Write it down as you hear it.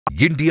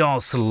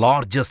India's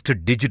largest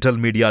digital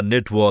media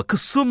network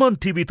Suman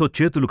టీవీతో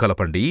చేతులు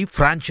కలపండి.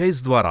 Franchise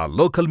ద్వారా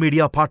లోకల్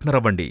మీడియా పార్ట్నర్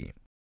అవ్వండి.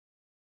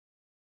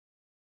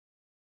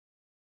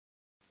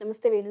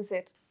 నమస్తే వేణు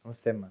సార్.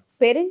 నమస్తే అమ్మా.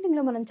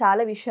 పేరెంటింగ్లో మనం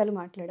చాలా విషయాలు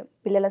మాట్లాడాం.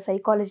 పిల్లల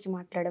సైకాలజీ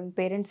మాట్లాడడం,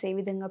 పేరెంట్స్ ఏ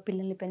విధంగా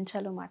పిల్లల్ని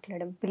పెంచాలో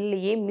మాట్లాడడం, పిల్లలు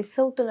ఏం మిస్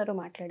అవుతున్నారో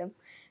మాట్లాడడం.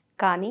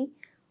 కానీ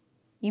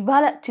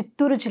ఇవాళ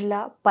చిత్తూరు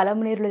జిల్లా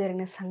పలమనేరులో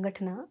జరిగిన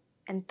సంఘటన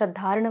ఎంత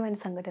దారుణమైన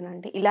సంఘటన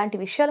అంటే, ఇలాంటి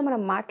విషయాలు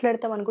మనం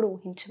మాట్లాడతామని కూడా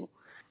ఊహించము.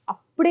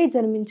 అప్పుడే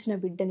జన్మించిన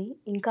బిడ్డని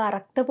ఇంకా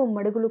రక్తపు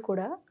మడుగులు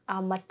కూడా, ఆ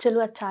మచ్చలు,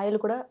 ఆ ఛాయలు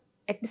కూడా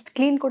అట్లీస్ట్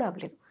క్లీన్ కూడా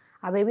అవ్వలేదు.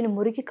 ఆ బేబీని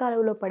మురికి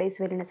కాలువలో పడేసి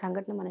వెళ్ళిన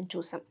సంఘటన మనం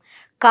చూసాం.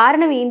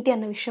 కారణం ఏంటి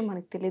అన్న విషయం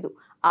మనకు తెలియదు.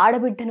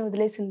 ఆడబిడ్డను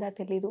వదిలేసిందా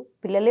తెలియదు,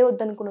 పిల్లలే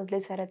వద్దనుకుని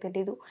వదిలేసారా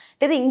తెలియదు,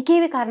 లేదా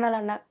ఇంకేవి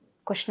కారణాలన్న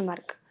క్వశ్చన్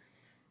మార్క్.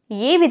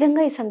 ఏ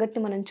విధంగా ఈ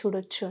సంఘటన మనం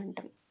చూడొచ్చు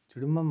అంటాం?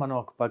 చూడమ్మా, మనం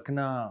ఒక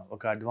పక్కన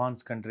ఒక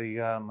అడ్వాన్స్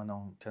కంట్రీగా మనం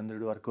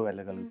చంద్రుడి వరకు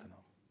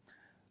వెళ్ళగలుగుతున్నాం.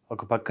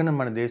 ఒక పక్కన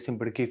మన దేశం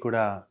ఇప్పటికీ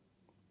కూడా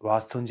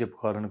వాస్తవం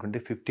చెప్పుకోవాలనుకుంటే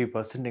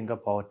 50% ఇంకా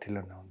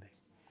పావర్టీలోనే ఉంది.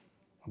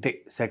 అంటే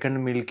సెకండ్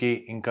మీల్కి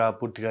ఇంకా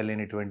పూర్తిగా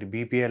లేనటువంటి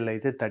బీపీఎల్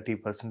అయితే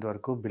 30%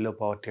 వరకు బిలో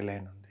పావర్టీ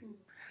లైన్ ఉంది.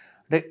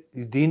 అంటే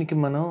దీనికి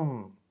మనం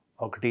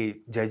ఒకటి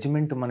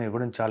జడ్జిమెంట్ మనం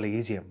ఇవ్వడం చాలా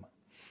ఈజీ అమ్మ.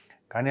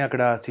 కానీ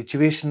అక్కడ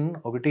సిచ్యువేషన్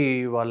ఒకటి,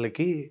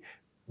 వాళ్ళకి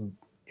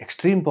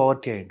ఎక్స్ట్రీమ్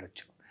పావర్టీ అయి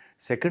ఉండొచ్చు.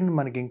 సెకండ్,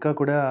 మనకి ఇంకా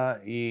కూడా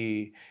ఈ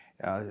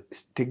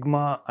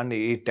స్టిగ్మా అండ్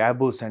ఈ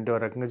ట్యాబూస్ అంటే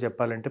ఒక రకంగా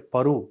చెప్పాలంటే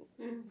పరువు.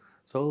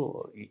 సో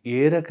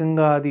ఏ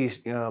రకంగా అది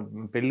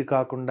పెళ్ళి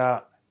కాకుండా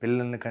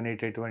పిల్లల్ని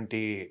కనేటటువంటి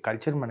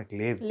కల్చర్ మనకి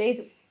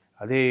లేదు.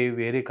 అదే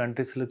వేరే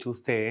కంట్రీస్లో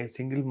చూస్తే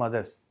single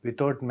mothers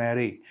without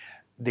marry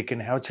they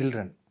can have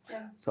children.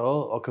 So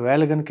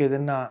ఒకవేళ కనుక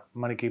ఏదైనా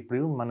మనకి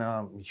ఇప్పుడు మన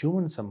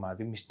హ్యూమన్స్ అమ్మ,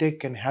 అది మిస్టేక్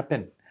కెన్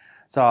హ్యాపెన్.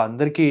 సో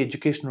అందరికీ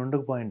ఎడ్యుకేషన్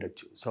ఉండకపోయి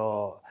ఉండొచ్చు. సో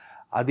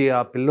అది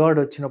ఆ పిల్లవాడు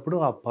వచ్చినప్పుడు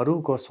ఆ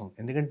పరువు కోసం,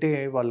 ఎందుకంటే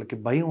వాళ్ళకి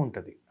భయం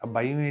ఉంటుంది. ఆ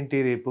భయం ఏంటి,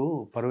 రేపు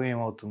పరువు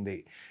ఏమవుతుంది,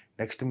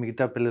 నెక్స్ట్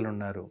మిగతా పిల్లలు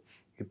ఉన్నారు,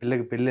 ఈ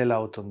పిల్లకి పెళ్ళి ఎలా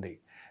అవుతుంది,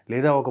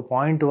 లేదా ఒక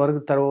పాయింట్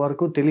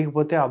వరకు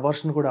తెలియకపోతే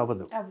అబార్షన్ కూడా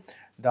అవ్వదు.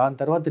 దాని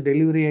తర్వాత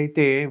డెలివరీ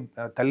అయితే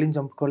తల్లిని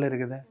చంపుకోలేరు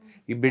కదా,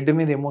 ఈ బిడ్డ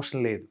మీద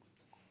ఎమోషన్ లేదు.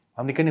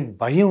 అందుకని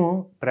భయం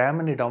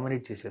ప్రేమని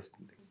డామినేట్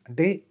చేసేస్తుంది.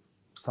 అంటే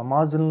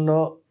సమాజంలో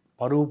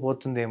పరువు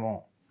పోతుందేమో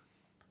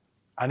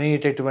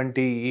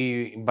అనేటటువంటి ఈ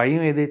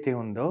భయం ఏదైతే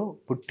ఉందో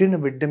పుట్టిన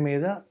బిడ్డ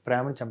మీద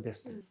ప్రేమను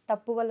చంపేస్తుంది.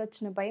 తప్పు వల్ల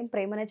వచ్చిన భయం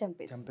ప్రేమనే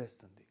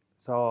చంపేస్తుంది.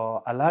 సో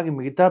అలాగే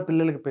మిగతా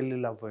పిల్లలకి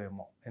పెళ్ళిళ్ళు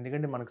అవ్వేమో.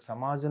 ఎందుకంటే మనకు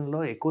సమాజంలో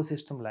ఎకో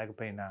సిస్టమ్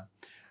లేకపోయినా,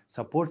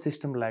 సపోర్ట్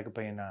సిస్టమ్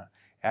లేకపోయినా,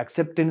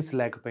 యాక్సెప్టెన్స్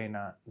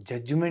లేకపోయినా,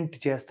 జడ్జిమెంట్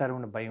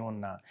చేస్తారని భయం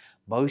ఉన్నా,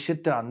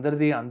 భవిష్యత్తు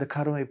అందరిది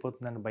అంధకారం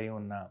అయిపోతుందని భయం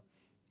ఉన్నా,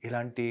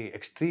 ఇలాంటి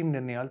ఎక్స్ట్రీమ్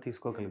నిర్ణయాలు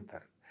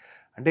తీసుకోగలుగుతారు.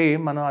 అంటే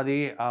మనం అది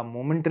ఆ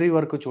మూమెంటరీ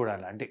వరకు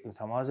చూడాలి. అంటే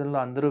సమాజంలో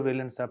అందరూ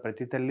విలన్సా,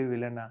 ప్రతి తల్లి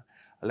విలనా,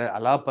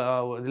 అలా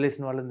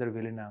వదిలేసిన వాళ్ళందరూ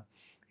విలనా,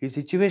 ఈ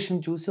సిచ్యువేషన్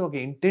చూసి ఒక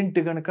ఇంటెంట్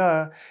కనుక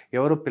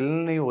ఎవరు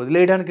పిల్లల్ని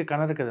వదిలేయడానికి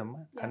కనరు కదమ్మా,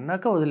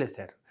 కన్నాక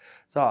వదిలేశారు.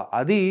 సో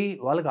అది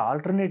వాళ్ళకి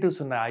ఆల్టర్నేటివ్స్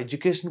ఉన్నాయి. ఆ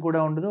ఎడ్యుకేషన్ కూడా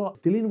ఉండదు,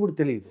 కూడా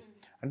తెలియదు.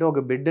 అంటే ఒక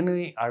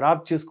బిడ్డని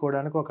అడాప్ట్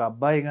చేసుకోవడానికి ఒక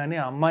అబ్బాయి కానీ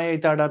అమ్మాయి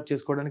అయితే అడాప్ట్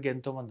చేసుకోవడానికి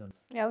ఎంతోమంది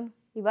ఉన్నారు.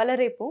 ఇవాళ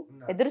రేపు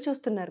ఎదురు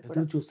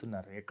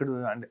చూస్తున్నారు. ఎక్కడ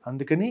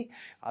అందుకని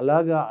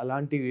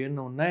అలాంటివి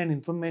ఏమైనా ఉన్నాయని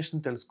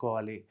ఇన్ఫర్మేషన్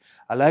తెలుసుకోవాలి.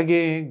 అలాగే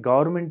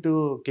గవర్నమెంట్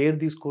కేర్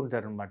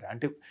తీసుకుంటారు అనమాట.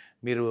 అంటే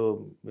మీరు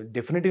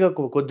డెఫినెట్గా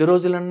కొద్ది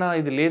రోజులన్నా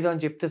ఇది లేదు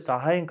అని చెప్తే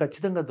సహాయం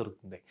ఖచ్చితంగా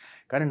దొరుకుతుంది.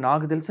 కానీ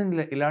నాకు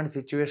తెలిసిన ఇలాంటి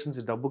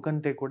సిచ్యువేషన్స్ డబ్బు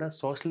కంటే కూడా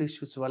సోషల్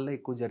ఇష్యూస్ వల్ల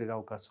ఎక్కువ జరిగే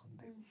అవకాశం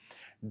ఉంది.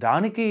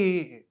 దానికి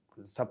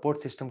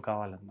సపోర్ట్ సిస్టమ్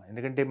కావాలమ్మా.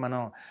 ఎందుకంటే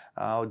మనం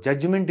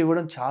జడ్జిమెంట్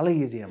ఇవ్వడం చాలా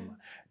ఈజీ అమ్మ.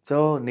 సో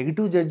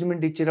నెగిటివ్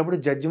జడ్జిమెంట్ ఇచ్చేటప్పుడు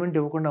జడ్జిమెంట్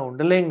ఇవ్వకుండా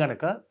ఉండలేం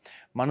కనుక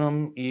మనం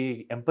ఈ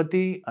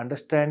ఎంపతి,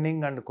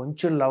 అండర్స్టాండింగ్ అండ్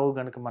కొంచెం లవ్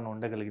కనుక మనం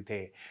ఉండగలిగితే,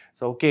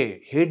 so okay,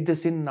 hate the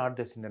sin not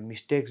the sin,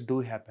 mistakes do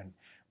happen.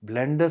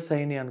 Blenders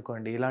అయినాయి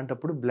అనుకోండి,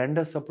 ఇలాంటప్పుడు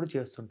బ్లెండర్స్ అప్పుడు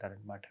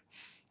చేస్తుంటారనమాట.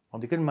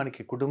 అందుకని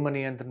మనకి కుటుంబ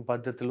నియంత్రణ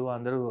పద్ధతులు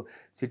అందరూ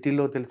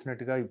సిటీలో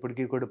తెలిసినట్టుగా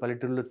ఇప్పటికీ కూడా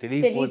పల్లెటూరులో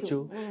తెలియకపోవచ్చు.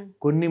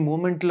 కొన్ని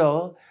మూమెంట్లో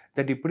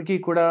దట్ ఇప్పటికీ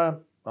కూడా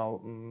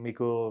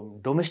మీకు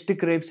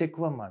డొమెస్టిక్ రేప్స్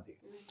ఎక్కువ మాది.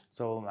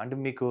 సో అంటే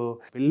మీకు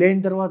పెళ్ళైన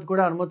తర్వాత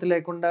కూడా అనుమతి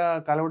లేకుండా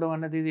కలవడం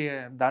అన్నది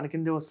దాని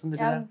కిందే వస్తుంది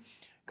కదా.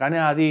 కానీ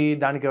అది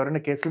దానికి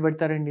ఎవరైనా కేసులు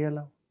పెడతారా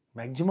ఇండియాలో?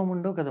 మ్యాక్సిమం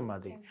ఉండవు కదమ్మా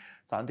అది.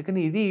 సో అందుకని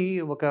ఇది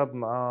ఒక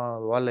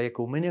వాళ్ళ యొక్క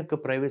ఉమెన్ యొక్క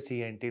ప్రైవసీ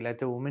ఏంటి,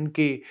 లేకపోతే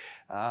ఉమెన్కి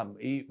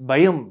ఈ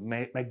భయం,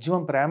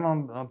 మ్యాక్సిమం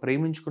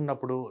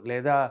ప్రేమించుకున్నప్పుడు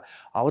లేదా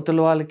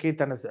అవతల వాళ్ళకి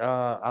తన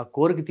ఆ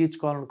కోరిక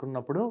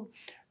తీర్చుకోవాలనుకున్నప్పుడు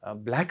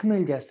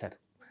బ్లాక్మెయిల్ చేస్తారు.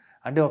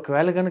 అంటే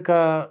ఒకవేళ కనుక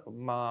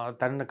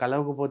తనను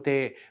కలవకపోతే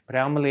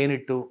ప్రేమ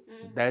లేనట్టు,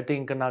 లేకపోతే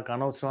ఇంకా నాకు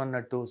అనవసరం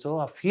అన్నట్టు. సో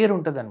ఆ ఫియర్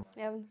ఉంటుంది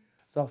అనమాట.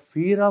 సో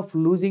ఫియర్ ఆఫ్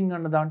లూజింగ్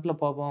అన్న దాంట్లో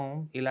పాపం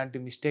ఇలాంటి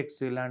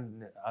మిస్టేక్స్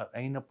ఇలాంటి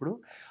అయినప్పుడు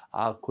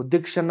ఆ కొద్ది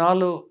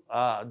క్షణాలు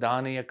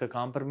దాని యొక్క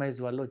కాంప్రమైజ్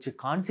వల్ల వచ్చే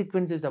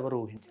కాన్సిక్వెన్సెస్ ఎవరు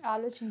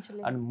ఊహించారు.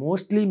 And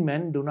mostly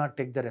men do not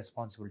take the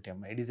responsibility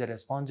అమ్మ. It is the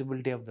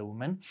responsibility of the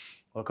women.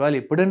 ఒకవేళ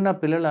ఎప్పుడన్నా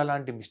పిల్లలు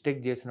అలాంటి మిస్టేక్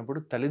చేసినప్పుడు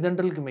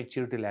తల్లిదండ్రులకి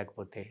మెచ్యూరిటీ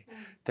లేకపోతే,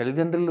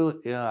 తల్లిదండ్రులు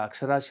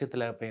అక్షరాస్యత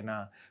లేకపోయినా,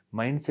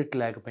 మైండ్ సెట్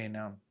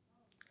లేకపోయినా,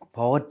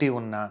 పవర్టీ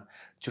ఉన్నా,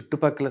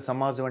 చుట్టుపక్కల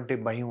సమాజం అంటే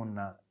భయం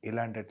ఉన్నా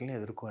ఇలాంటిని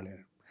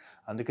ఎదుర్కోలేరు.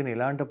 అందుకని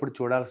ఇలాంటప్పుడు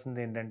చూడాల్సింది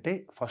ఏంటంటే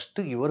first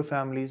your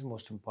family is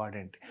most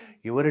important,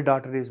 your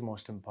daughter is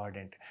most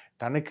important.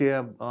 తనకి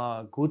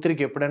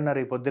కూతురికి ఎప్పుడన్నా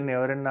రేపు పొద్దున్న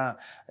ఎవరైనా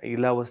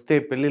ఇలా వస్తే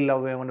పెళ్ళిళ్ళు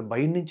అవ్వేమని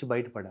భయం నుంచి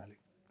బయటపడాలి.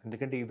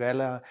 ఎందుకంటే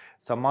ఈవేళ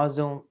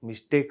సమాజం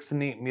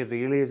మిస్టేక్స్ని మీరు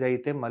రియలైజ్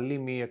అయితే మళ్ళీ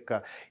మీ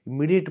యొక్క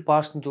ఇమ్మీడియట్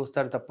పాస్ట్ని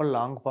చూస్తారు తప్ప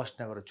లాంగ్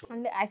పాస్ట్ని ఎవరు చూస్తారు.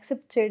 అంటే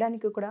యాక్సెప్ట్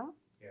చేయడానికి కూడా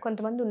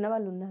కొంతమంది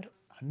ఉన్నవాళ్ళు ఉన్నారు.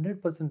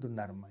 100%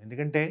 ఉన్నారమ్మా.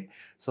 ఎందుకంటే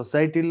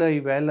సొసైటీలో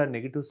ఈవేళ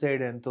నెగిటివ్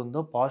సైడ్ ఎంత ఉందో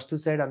పాజిటివ్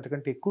సైడ్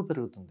అంతకంటే ఎక్కువ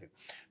పెరుగుతుంది.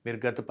 మీరు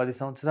గత 10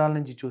 సంవత్సరాల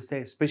నుంచి చూస్తే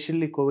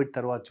ఎస్పెషల్లీ కోవిడ్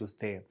తర్వాత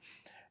చూస్తే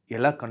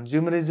ఎలా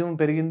కన్జ్యూమరిజం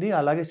పెరిగింది,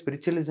 అలాగే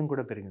స్పిరిచువలిజం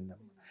కూడా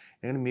పెరిగిందమ్మా.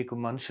 ఎందుకంటే మీకు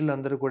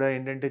మనుషులందరూ కూడా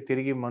ఏంటంటే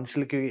తిరిగి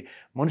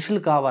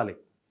మనుషులు కావాలి.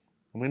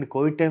 మీరు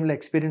కోవిడ్ టైంలో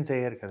ఎక్స్పీరియన్స్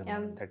అయ్యారు కదా,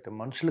 దట్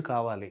మనుషులు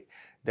కావాలి,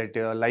 దట్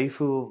లైఫ్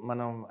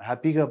మనం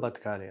హ్యాపీగా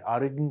బతకాలి,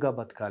 ఆరోగ్యంగా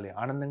బతకాలి,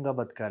 ఆనందంగా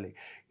బతకాలి.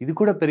 ఇది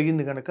కూడా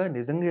పెరిగింది కనుక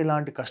నిజంగా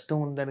ఇలాంటి కష్టం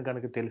ఉందని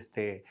కనుక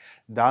తెలిస్తే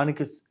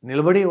దానికి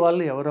నిలబడే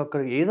వాళ్ళు ఎవరో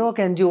ఒకరు ఏదో ఒక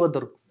ఎన్జిఓ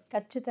దొరుకుతుంది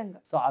ఖచ్చితంగా.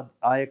 సో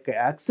ఆ యొక్క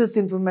యాక్సెస్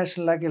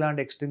ఇన్ఫర్మేషన్ లాగా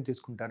ఇలాంటి ఎక్స్టెంట్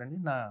తీసుకుంటారని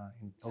నా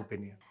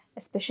ఒపీనియన్.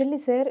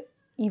 ఎస్పెషల్లీ సార్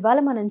ఇవాళ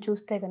మనం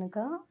చూస్తే కనుక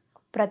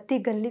ప్రతి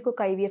గల్లీకి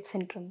ఒక ఐవీఎఫ్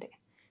సెంటర్ ఉంది.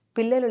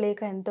 పిల్లలు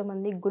లేక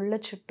ఎంతోమంది గుళ్ళ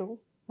చుట్టూ,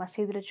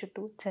 మసీదుల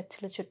చుట్టూ,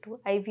 చర్చిల చుట్టూ,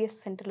 ఐవీఎఫ్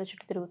సెంటర్ల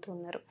చుట్టూ తిరుగుతూ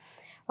ఉన్నారు.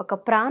 ఒక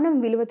ప్రాణం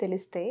విలువ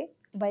తెలిస్తే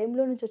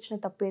భయంలో నుంచి వచ్చిన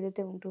తప్పు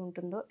ఏదైతే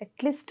ఉంటుందో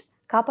అట్లీస్ట్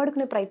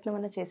కాపాడుకునే ప్రయత్నం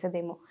అన్న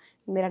చేసేదేమో.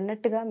 మీరు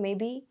అన్నట్టుగా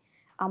మేబీ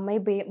అమ్మాయి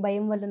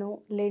భయం వల్లనో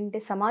లేదంటే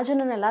సమాజం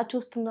నన్ను ఎలా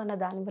చూస్తుందో అన్న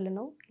దాని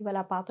వల్లనో ఇవాళ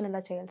ఆ పాపను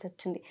ఎలా చేయాల్సి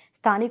వచ్చింది.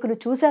 స్థానికులు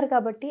చూశారు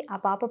కాబట్టి ఆ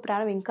పాప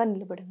ప్రాణం ఇంకా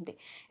నిలబడి ఉంది.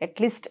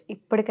 అట్లీస్ట్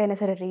ఇప్పటికైనా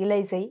సరే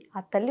రియలైజ్ అయ్యి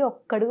ఆ తల్లి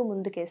ఒక్కడుగు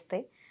ముందుకేస్తే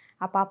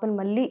ఆ పాపను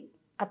మళ్ళీ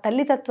ఆ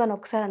తల్లి తత్వాన్ని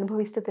ఒకసారి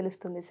అనుభవిస్తే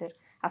తెలుస్తుంది సార్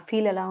ఆ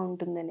ఫీల్ ఎలా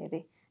ఉంటుంది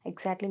అనేది.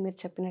 ఎగ్జాక్ట్లీ మీరు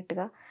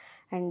చెప్పినట్టుగా.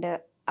 అండ్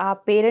ఆ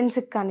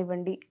పేరెంట్స్కి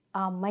కానివ్వండి,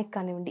 ఆ అమ్మాయికి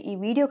కానివ్వండి, ఈ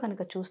వీడియో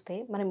కనుక చూస్తే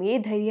మనం ఏ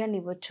ధైర్యాన్ని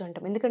ఇవ్వచ్చు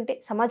అంటాం. ఎందుకంటే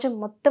సమాజం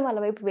మొత్తం వాళ్ళ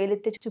వైపు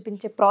వేలెత్తి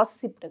చూపించే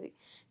ప్రాసెస్ ఇప్పుడు అది.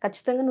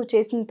 ఖచ్చితంగా నువ్వు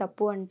చేసింది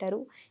తప్పు అంటారు,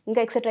 ఇంకా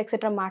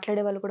ఎక్సెట్రా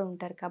మాట్లాడే వాళ్ళు కూడా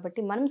ఉంటారు. కాబట్టి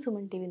మనం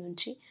సుమన్ టీవీ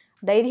నుంచి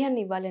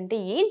ధైర్యాన్ని ఇవ్వాలంటే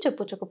ఏం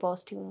చెప్పొచ్చు ఒక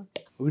పాజిటివ్ నోట్?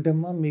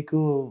 ఒకటమ్మా, మీకు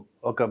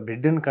ఒక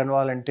బిడ్డను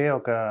కనవాలంటే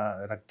ఒక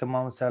రక్త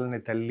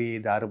మాంసాలని తల్లి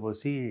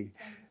దారబోసి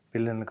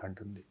పిల్లల్ని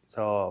కంటుంది.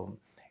 సో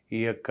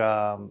ఈ యొక్క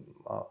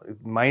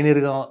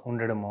మైనర్గా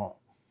ఉండడమో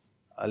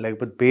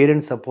లేకపోతే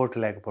పేరెంట్స్ సపోర్ట్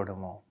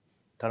లేకపోవడమో,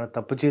 తను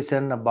తప్పు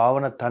చేశారన్న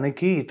భావన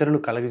తనకి ఇతరులు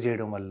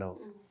కలగజేయడం వల్ల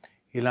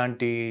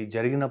ఇలాంటి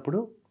జరిగినప్పుడు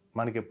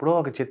మనకి ఎప్పుడో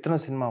ఒక చిత్రం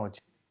సినిమా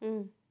వచ్చింది.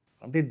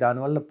 అంటే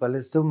దానివల్ల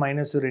ప్లస్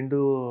మైనస్ రెండు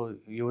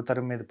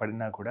యువతరం మీద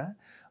పడినా కూడా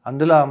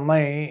అందులో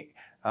అమ్మాయి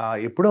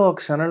ఎప్పుడో ఒక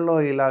క్షణంలో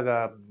ఇలాగా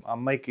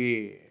అమ్మాయికి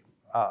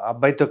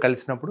అబ్బాయితో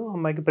కలిసినప్పుడు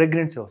అమ్మాయికి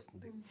ప్రెగ్నెన్సీ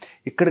వస్తుంది.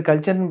 ఇక్కడ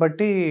కల్చర్ని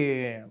బట్టి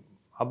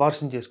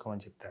అబార్షన్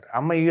చేసుకోమని చెప్తారు.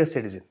 అమ్మాయి యూఎస్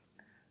సిటిజన్,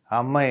 ఆ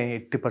అమ్మాయి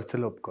ఎట్టి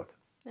పరిస్థితుల్లో ఒప్పుకోదు.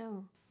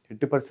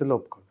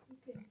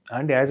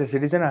 And as a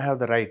citizen I have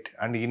the right,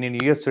 and నేను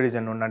యూఎస్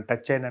సిటిజన్ నన్ను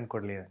టచ్ అయినా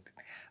కూడా లేదంటే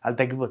వాళ్ళు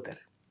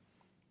తగ్గిపోతారు.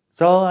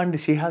 So and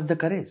she has the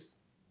courage.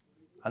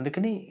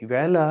 అందుకని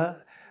ఈవేళ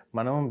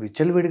మనం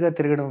విచ్చలవిడిగా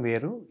తిరగడం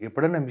వేరు.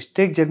 ఎప్పుడైనా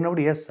మిస్టేక్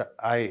జరిగినప్పుడు yes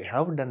I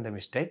have done the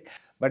mistake,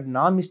 but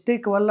నా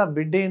మిస్టేక్ వల్ల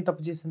బిడ్డ ఏం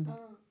తప్పు చేసింది,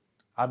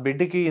 ఆ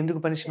బిడ్డకి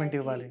ఎందుకు పనిష్మెంట్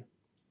ఇవ్వాలి?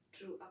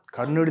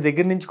 కర్ణుడి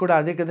దగ్గర నుంచి కూడా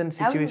అదే కదండి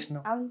సిచ్యువేషన్.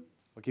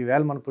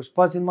 ఈవేళ మన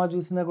పుష్ప సినిమా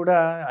చూసినా కూడా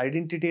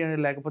ఐడెంటిటీ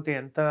లేకపోతే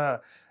ఎంత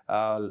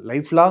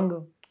లైఫ్ లాంగ్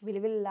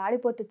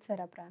విలువిల్లాడిపోతుంది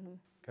సార్ ఆ ప్రాణం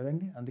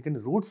కదండి. అందుకని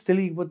రూట్స్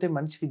తెలియకపోతే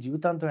మనిషికి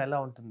జీవితాంతం ఎలా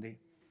ఉంటుంది?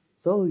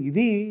 సో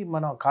ఇది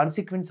మనం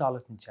కాన్సిక్వెన్స్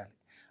ఆలోచించాలి.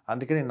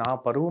 అందుకని నా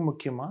పరువు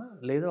ముఖ్యమా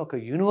లేదా ఒక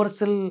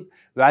యూనివర్సల్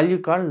వాల్యూ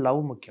కాల్డ్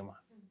లవ్ ముఖ్యమా?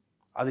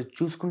 అది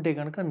చూసుకుంటే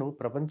కనుక నువ్వు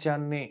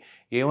ప్రపంచాన్ని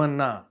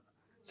ఏమన్నా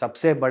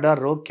సబ్సే బడా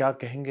రోగ్ క్యా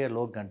కహెంగే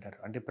లోగ్ అంటారు.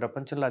 అంటే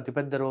ప్రపంచంలో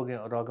అతిపెద్ద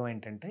రోగం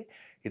ఏంటంటే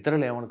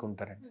ఇతరులు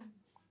ఏమనుకుంటారండి,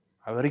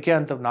 ఎవరికే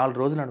అంత 4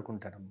 రోజులు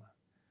అనుకుంటారమ్మా.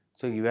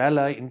 సో ఈవేళ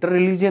ఇంటర్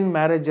రిలీజియన్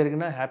మ్యారేజ్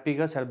జరిగినా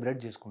హ్యాపీగా సెలబ్రేట్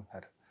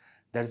చేసుకుంటున్నారు.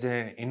 దట్స్ ఏ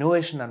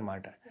ఇన్నోవేషన్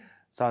అనమాట.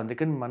 సో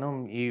అందుకని మనం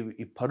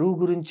ఈ పరువు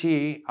గురించి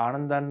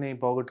ఆనందాన్ని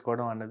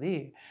పోగొట్టుకోవడం అన్నది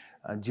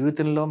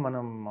జీవితంలో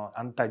మనం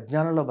అంత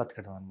అజ్ఞానంలో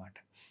బతకడం అనమాట.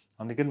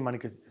 అందుకని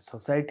మనకి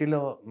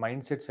సొసైటీలో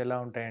మైండ్ సెట్స్ ఎలా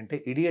ఉంటాయంటే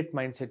ఇడియట్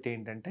మైండ్ సెట్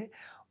ఏంటంటే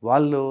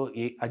వాళ్ళు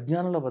ఈ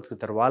అజ్ఞానంలో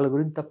బతుకుతారు, వాళ్ళ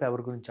గురించి తప్ప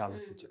ఎవరి గురించి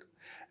ఆలోచించరు.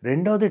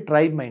 రెండవది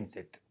ట్రైబ్ మైండ్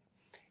సెట్.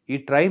 ఈ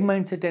ట్రైబ్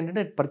మైండ్ సెట్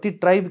ఏంటంటే ప్రతి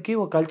ట్రైబ్కి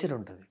ఒక కల్చర్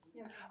ఉంటుంది.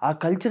 ఆ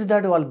కల్చర్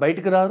దాటి వాళ్ళు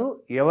బయటకు రారు.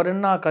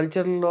 ఎవరన్నా ఆ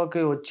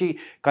కల్చర్లోకి వచ్చి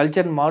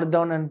కల్చర్ని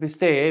మారుద్దామని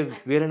అనిపిస్తే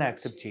వీళ్ళని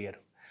యాక్సెప్ట్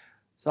చేయరు.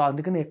 సో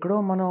అందుకని ఎక్కడో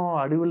మనం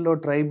అడవుల్లో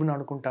ట్రైబ్ని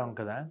అనుకుంటాం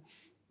కదా,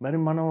 మరి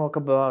మనం ఒక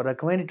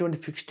రకమైనటువంటి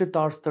ఫిక్స్డ్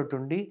థాట్స్ తోటి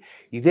ఉండి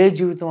ఇదే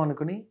జీవితం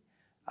అనుకుని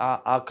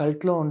ఆ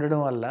కల్ట్లో ఉండడం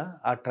వల్ల,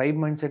 ఆ ట్రైబ్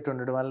మైండ్ సెట్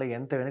ఉండడం వల్ల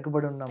ఎంత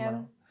వెనుకబడి ఉన్నాం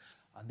మనం.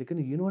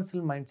 అందుకని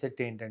యూనివర్సల్ మైండ్ సెట్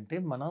ఏంటంటే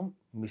మనం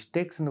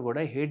మిస్టేక్స్ని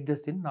కూడా hate the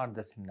sin not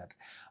the sinner.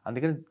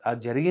 అందుకని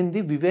అది జరిగింది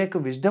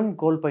విజ్డమ్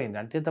కోల్పోయింది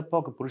అంతే తప్ప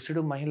ఒక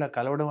పురుషుడు మహిళ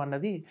కలవడం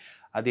అన్నది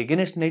అది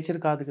ఎగెనెస్ట్ నేచర్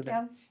కాదు కదా.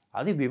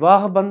 అది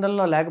వివాహ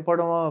బంధంలో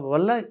లేకపోవడం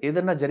వల్ల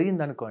ఏదన్నా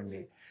జరిగింది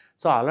అనుకోండి.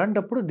 సో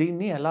అలాంటప్పుడు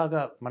దీన్ని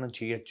ఎలాగా మనం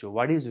చేయొచ్చు,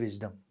 వాట్ ఈజ్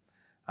విజ్డమ్,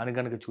 అని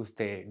కనుక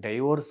చూస్తే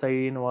డైవోర్స్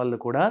అయిన వాళ్ళు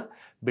కూడా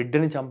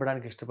బిడ్డని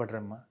చంపడానికి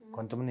ఇష్టపడరమ్మా.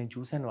 కొంతమంది నేను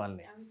చూశాను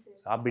వాళ్ళని.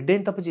 ఆ బిడ్డ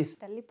ఏం తప్పు చేసి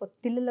తల్లి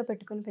పొత్తిళ్ళలో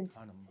పెట్టుకొని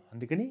పెంచుతాను.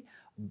 అందుకని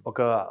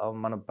ఒక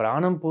మన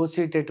ప్రాణం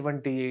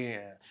పోసేటటువంటి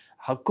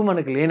హక్కు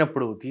మనకు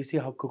లేనప్పుడు తీసే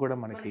హక్కు కూడా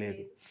మనకు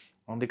లేదు.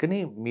 అందుకని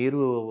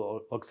మీరు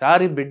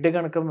ఒకసారి బిడ్డ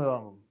కనుక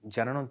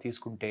జననం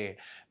తీసుకుంటే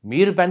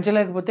మీరు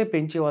పెంచలేకపోతే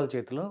పెంచే వాళ్ళ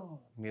చేతిలో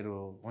మీరు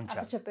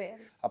ఉంచాలి,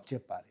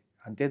 అప్పచెప్పాలి.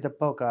 అంతే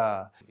తప్ప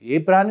ఏ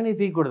ప్రాణిని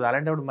తీయకూడదు.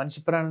 అలాంటప్పుడు మనిషి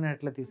ప్రాణిని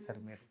ఎట్లా తీస్తారు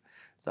మీరు?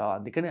 సో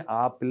అందుకని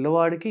ఆ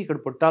పిల్లవాడికి ఇక్కడ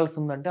పుట్టాల్సి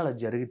ఉందంటే అలా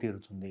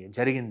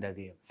జరిగింది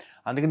అది.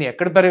 అందుకని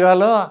ఎక్కడ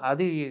పెరగాలో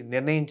అది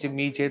నిర్ణయించి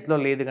మీ చేతిలో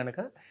లేదు కనుక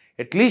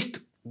అట్లీస్ట్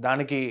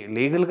దానికి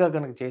లీగల్గా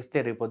కనుక చేస్తే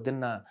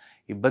రేపొద్దున్న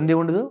ఇబ్బంది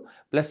ఉండదు.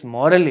 ప్లస్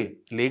మోరల్లీ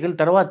లీగల్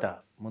తర్వాత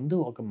ముందు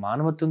ఒక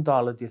మానవత్వంతో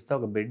ఆలోచిస్తే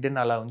ఒక బిడ్డని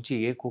అలా ఉంచి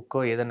ఏ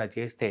కుక్కో ఏదైనా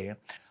చేస్తే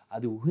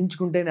అది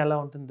ఊహించుకుంటేనే ఎలా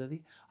ఉంటుంది అది.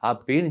 ఆ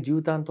పెయిన్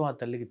జీవితాంతం ఆ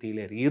తల్లికి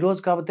తీయలేరు. ఈ రోజు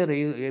కాకపోతే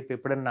రేపు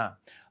ఎప్పుడన్నా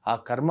ఆ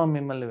కర్మ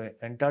మిమ్మల్ని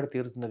వెంటాడి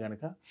తీరుతుంది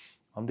కనుక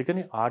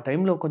అందుకని ఆ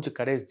టైంలో కొంచెం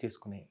కరేజ్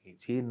తీసుకుని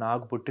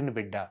నాకు పుట్టిన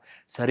బిడ్డ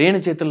సరైన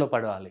చేతుల్లో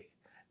పడాలి.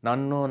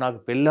 నాకు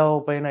పెళ్ళి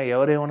అవ్వకపోయినా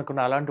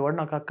ఎవరేమనుకున్నా అలాంటి వాడు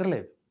నాకు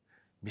అక్కర్లేదు.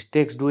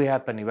 Mistakes do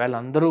happen. ఇవాళ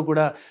అందరూ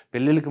కూడా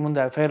పెళ్ళిళ్ళకి ముందు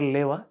అఫైర్లు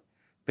లేవా?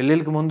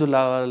 పెళ్ళిళ్ళకి ముందు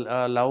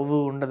లవ్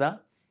ఉండదా?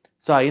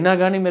 సో అయినా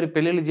కానీ మీరు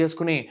పెళ్ళిళ్ళు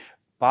చేసుకుని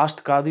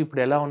పాస్ట్ కాదు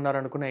ఇప్పుడు ఎలా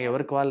ఉన్నారనుకున్నా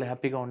ఎవరికి వాళ్ళు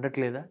హ్యాపీగా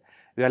ఉండట్లేదా?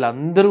 ఇవాళ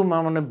అందరూ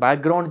మన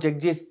బ్యాక్గ్రౌండ్ చెక్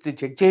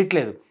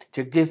చేయట్లేదు.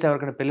 చెక్ చేస్తే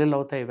ఎవరికైనా పెళ్ళిళ్ళు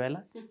అవుతాయి ఇవాళ.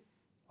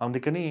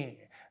 అందుకని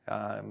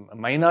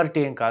మైనారిటీ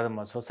ఏం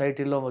కాదమ్మా,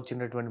 సొసైటీలో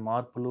వచ్చినటువంటి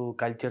మార్పులు,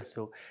 కల్చర్స్.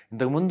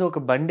 ఇంతకుముందు ఒక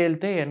బండి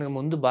వెళ్తే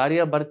ముందు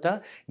భార్య భర్త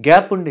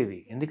గ్యాప్ ఉండేది.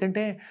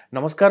 ఎందుకంటే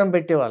నమస్కారం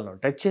పెట్టేవాళ్ళం,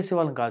 టచ్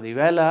చేసేవాళ్ళం కాదు.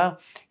 ఈవేళ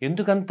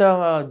ఎందుకంత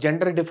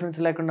జెండర్ డిఫరెన్స్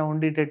లేకుండా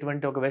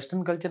ఉండేటటువంటి ఒక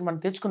వెస్ట్రన్ కల్చర్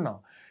మనం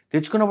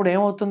తెచ్చుకున్నప్పుడు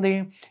ఏమవుతుంది,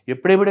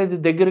 ఎప్పుడెప్పుడైతే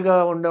దగ్గరగా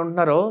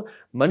ఉంటున్నారో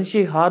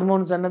మనిషి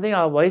హార్మోన్స్ అన్నది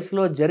ఆ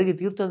వయసులో జరిగి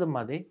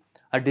తీరుతుందమ్మా. అది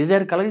ఆ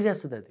డిజైర్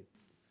కలగజేస్తుంది. అది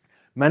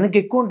మనకి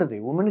ఎక్కువ ఉంటుంది,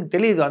 ఉమెన్కి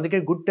తెలియదు. అందుకే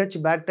గుడ్ టచ్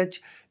బ్యాడ్ టచ్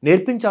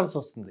నేర్పించాల్సి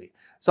వస్తుంది.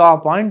 సో ఆ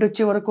పాయింట్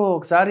వచ్చే వరకు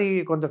ఒకసారి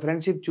కొంత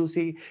ఫ్రెండ్షిప్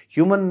చూసి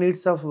human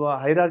needs of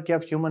hierarchy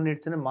of human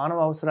needs అని మానవ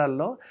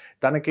అవసరాల్లో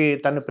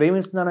తను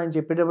ప్రేమిస్తున్నానని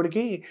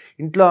చెప్పేటప్పటికి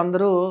ఇంట్లో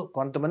అందరూ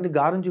కొంతమంది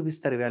గారం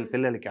చూపిస్తారు వీళ్ళ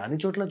పిల్లలకి, అన్ని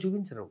చోట్ల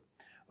చూపించరు.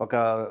 ఒక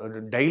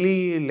డైలీ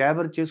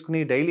లేబర్ చేసుకుని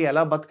డైలీ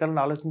ఎలా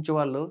బతకాలని ఆలోచించే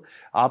వాళ్ళు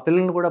ఆ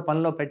పిల్లల్ని కూడా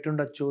పనిలో పెట్టి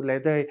ఉండొచ్చు,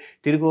 లేదా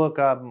తిరిగి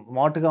ఒక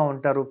మోటుగా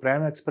ఉంటారు,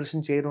 ప్రేమ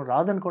ఎక్స్ప్రెషన్ చేయడం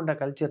రాదనుకోండి. ఆ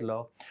కల్చర్లో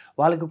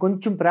వాళ్ళకి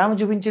కొంచెం ప్రేమ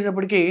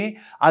చూపించేటప్పటికి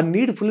ఆ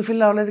నీడ్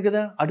ఫుల్ఫిల్ అవ్వలేదు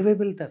కదా,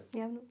 అటువైపు వెళ్తారు.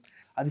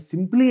 అది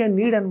సింప్లీ ఆ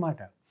నీడ్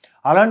అనమాట.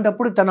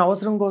 అలాంటప్పుడు తన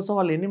అవసరం కోసం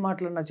వాళ్ళు ఎన్ని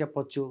మాటలన్నా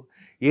చెప్పొచ్చు,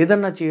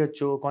 ఏదన్నా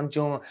చేయొచ్చు.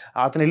 కొంచెం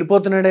అతను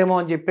వెళ్ళిపోతున్నాడేమో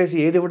అని చెప్పేసి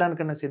ఏది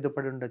ఇవ్వడానికన్నా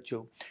సిద్ధపడి ఉండొచ్చు.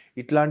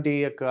 ఇట్లాంటి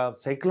యొక్క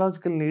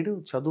సైకలాజికల్ నీడ్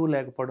చదువు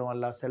లేకపోవడం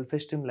వల్ల, సెల్ఫ్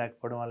ఎస్టీమ్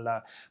లేకపోవడం వల్ల,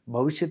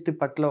 భవిష్యత్తు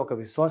పట్ల ఒక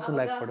విశ్వాసం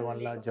లేకపోవడం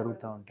వల్ల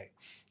జరుగుతూ ఉంటాయి.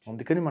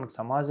 అందుకని మనకు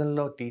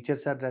సమాజంలో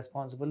teachers are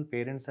responsible,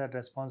 parents are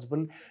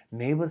responsible,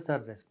 neighbours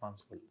are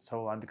responsible. So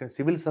అందుకని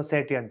సివిల్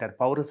సొసైటీ అంటారు,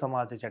 పౌర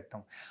సమాజ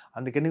చట్టం.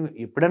 అందుకని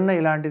ఎప్పుడన్నా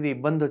ఇలాంటిది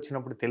ఇబ్బంది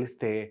వచ్చినప్పుడు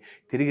తెలిస్తే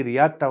తిరిగి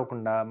రియాక్ట్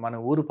అవ్వకుండా మన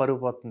ఊరు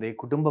పరుగు పోతుంది,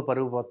 కుటుంబ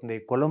పరుగు పోతుంది,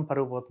 కులం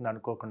పరుగు పోతుంది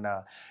అనుకోకుండా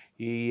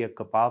ఈ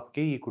యొక్క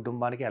పాపకి, ఈ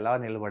కుటుంబానికి ఎలా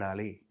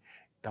నిలబడాలి,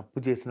 తప్పు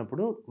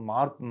చేసినప్పుడు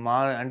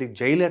అంటే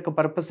జైలు యొక్క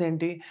పర్పస్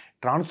ఏంటి,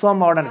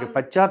 ట్రాన్స్ఫార్మ్ అవ్వడానికి,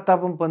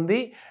 పశ్చాత్తాపం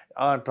పొంది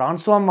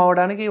ట్రాన్స్ఫార్మ్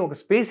అవ్వడానికి ఒక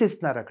స్పేస్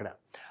ఇస్తున్నారు అక్కడ.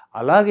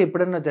 అలాగే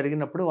ఎప్పుడన్నా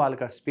జరిగినప్పుడు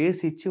వాళ్ళకి ఆ స్పేస్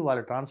ఇచ్చి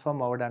వాళ్ళు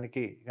ట్రాన్స్ఫార్మ్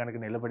అవ్వడానికి కనుక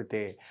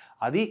నిలబడితే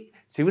అది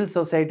సివిల్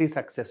సొసైటీ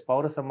సక్సెస్,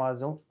 పౌర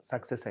సమాజం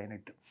సక్సెస్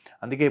అయినట్టు.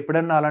 అందుకే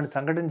ఎప్పుడన్నా అలాంటి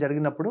సంఘటన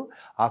జరిగినప్పుడు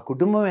ఆ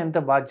కుటుంబం ఎంత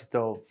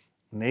బాధ్యతో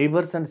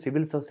neighbours and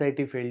civil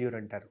society failure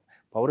అంటారు,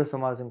 పౌర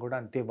సమాజం కూడా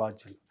అంతే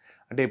బాధ్యులు.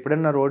 అంటే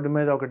ఎప్పుడన్నా రోడ్డు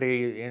మీద ఒకటి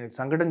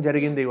సంఘటన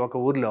జరిగింది ఒక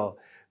ఊర్లో,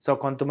 సో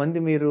కొంతమంది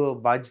మీరు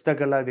బాధ్యత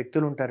గల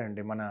వ్యక్తులు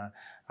ఉంటారండి మన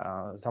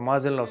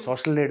సమాజంలో,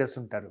 సోషల్ లీడర్స్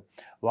ఉంటారు,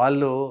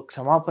 వాళ్ళు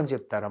క్షమాపణ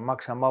చెప్తారు, అమ్మ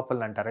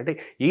క్షమాపణలు అంటారు. అంటే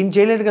ఏం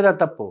చేయలేదు కదా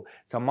తప్పు,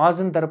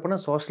 సమాజం తరపున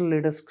సోషల్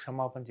లీడర్స్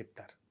క్షమాపణ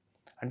చెప్తారు.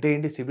 అంటే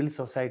ఏంటి, సివిల్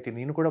సొసైటీ,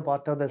 నేను కూడా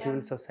part of the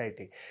civil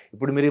society.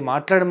 ఇప్పుడు మీరు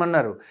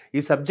మాట్లాడమన్నారు,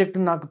 ఈ సబ్జెక్ట్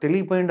నాకు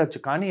తెలియపోయి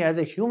ఉండొచ్చు, కానీ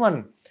as a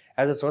human,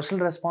 as a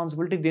social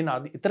responsibility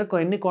దీన్ని ఇతర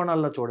ఎన్ని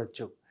కోణాల్లో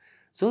చూడొచ్చు.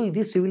 సో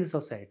ఇది సివిల్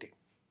సొసైటీ.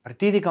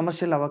 ప్రతిదీ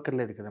కమర్షియల్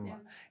అవ్వక్కర్లేదు కదమ్మా.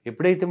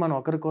 ఎప్పుడైతే మనం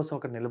ఒకరి కోసం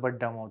ఒకరు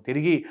నిలబడ్డామో,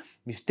 తిరిగి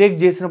మిస్టేక్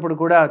చేసినప్పుడు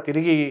కూడా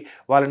తిరిగి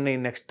వాళ్ళని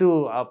నెక్స్ట్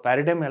ఆ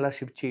పారాడైమ్ ఎలా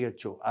షిఫ్ట్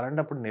చేయొచ్చు,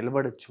 అలాంటప్పుడు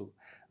నిలబడచ్చు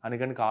అని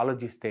కనుక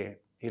ఆలోచిస్తే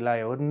ఇలా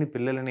ఎవరిని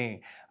పిల్లలని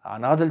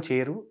అనాథలు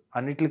చేయరు.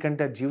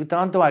 అన్నిటికంటే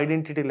జీవితాంతం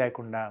ఐడెంటిటీ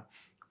లేకుండా,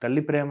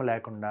 తల్లి ప్రేమ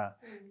లేకుండా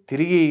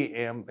తిరిగి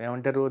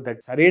ఏమంటారు,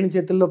 సరైన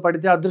చేతుల్లో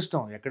పడితే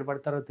అదృష్టం, ఎక్కడ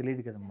పడతారో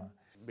తెలియదు కదమ్మా.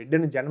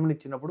 బిడ్డను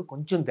జన్మనిచ్చినప్పుడు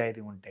కొంచెం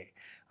ధైర్యం ఉంటాయి.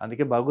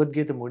 అందుకే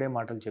భగవద్గీత 3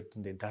 మాటలు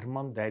చెప్తుంది,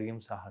 ధర్మం, ధైర్యం,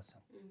 సాహసం.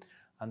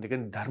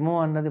 అందుకని ధర్మం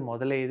అన్నది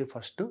మొదలయ్యేది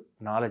ఫస్ట్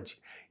నాలెడ్జ్.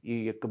 ఈ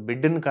యొక్క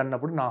బిడ్డను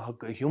కన్నప్పుడు నా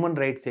హక్కు, హ్యూమన్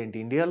రైట్స్ ఏంటి,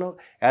 ఇండియాలో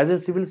as a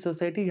civil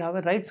society you have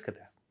a rights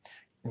కదా,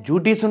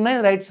 డ్యూటీస్ ఉన్నాయి,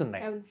 రైట్స్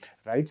ఉన్నాయి.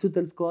 రైట్స్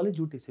తెలుసుకోవాలి,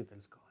 డ్యూటీస్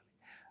తెలుసుకోవాలి.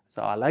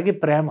 సో అలాగే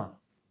ప్రేమ,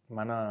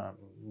 మన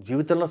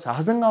జీవితంలో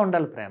సహజంగా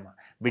ఉండాలి ప్రేమ.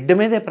 బిడ్డ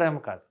మీదే ప్రేమ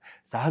కాదు,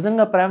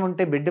 సహజంగా ప్రేమ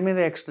ఉంటే బిడ్డ మీద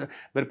ఎక్స్ట్రా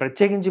మరి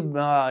ప్రత్యేకించి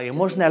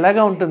ఎమోషన్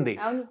ఎలాగా ఉంటుంది.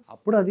 అవును.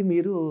 అప్పుడు అది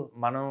మీరు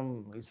మనం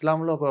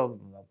ఇస్లాంలో ఒక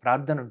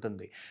ప్రార్థన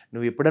ఉంటుంది,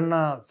 నువ్వు ఎప్పుడన్నా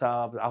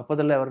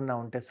ఆపదలో ఎవరన్నా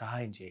ఉంటే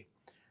సహాయం చేయి,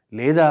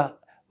 లేదా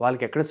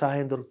వాళ్ళకి ఎక్కడ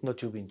సహాయం దొరుకుతుందో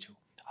చూపించు,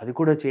 అది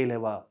కూడా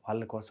చేయలేవా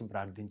వాళ్ళ కోసం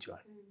ప్రార్థించు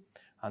అని.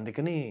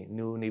 అందుకని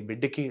నువ్వు నీ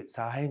బిడ్డకి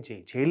సహాయం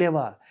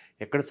చేయలేవా,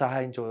 ఎక్కడ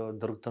సహాయం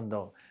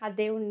దొరుకుతుందో ఆ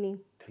దేవుణ్ణి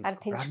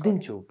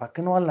ప్రార్థించు,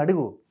 పక్కన వాళ్ళని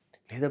అడుగు,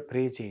 లేదా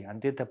ప్రే చేయి.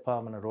 అంతే తప్ప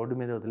మన రోడ్డు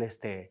మీద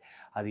వదిలేస్తే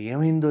అది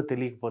ఏమైందో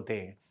తెలియకపోతే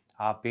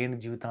ఆ పెయిన్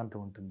జీవితాంతం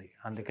ఉంటుంది.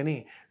 అందుకని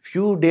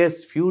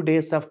ఫ్యూ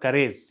డేస్ ఆఫ్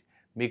కరేజ్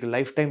మీకు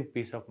life time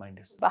piece of mind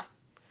ఇస్తుంది.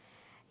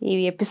 ఈ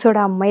ఎపిసోడ్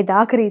ఆ అమ్మాయి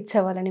దాకా రీచ్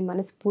అవ్వాలని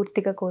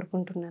మనస్ఫూర్తిగా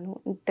కోరుకుంటున్నాను.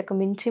 ఇంతకు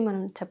మించి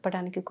మనం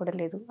చెప్పడానికి కూడా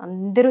లేదు.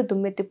 అందరూ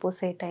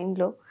దుమ్మెత్తిపోసే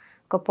టైంలో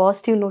ఒక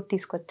పాజిటివ్ నోట్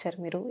తీసుకొచ్చారు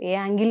మీరు. ఏ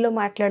యాంగిల్లో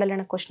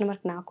మాట్లాడాలన్న క్వశ్చన్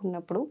మార్క్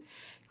నాకున్నప్పుడు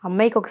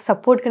అమ్మాయికి ఒక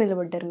సపోర్ట్గా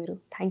నిలబడ్డారు మీరు.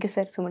 Thank you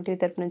sir, Suman TV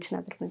తరపు నుంచి, నా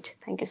తరపు నుంచి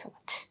థ్యాంక్ యూ సో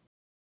మచ్.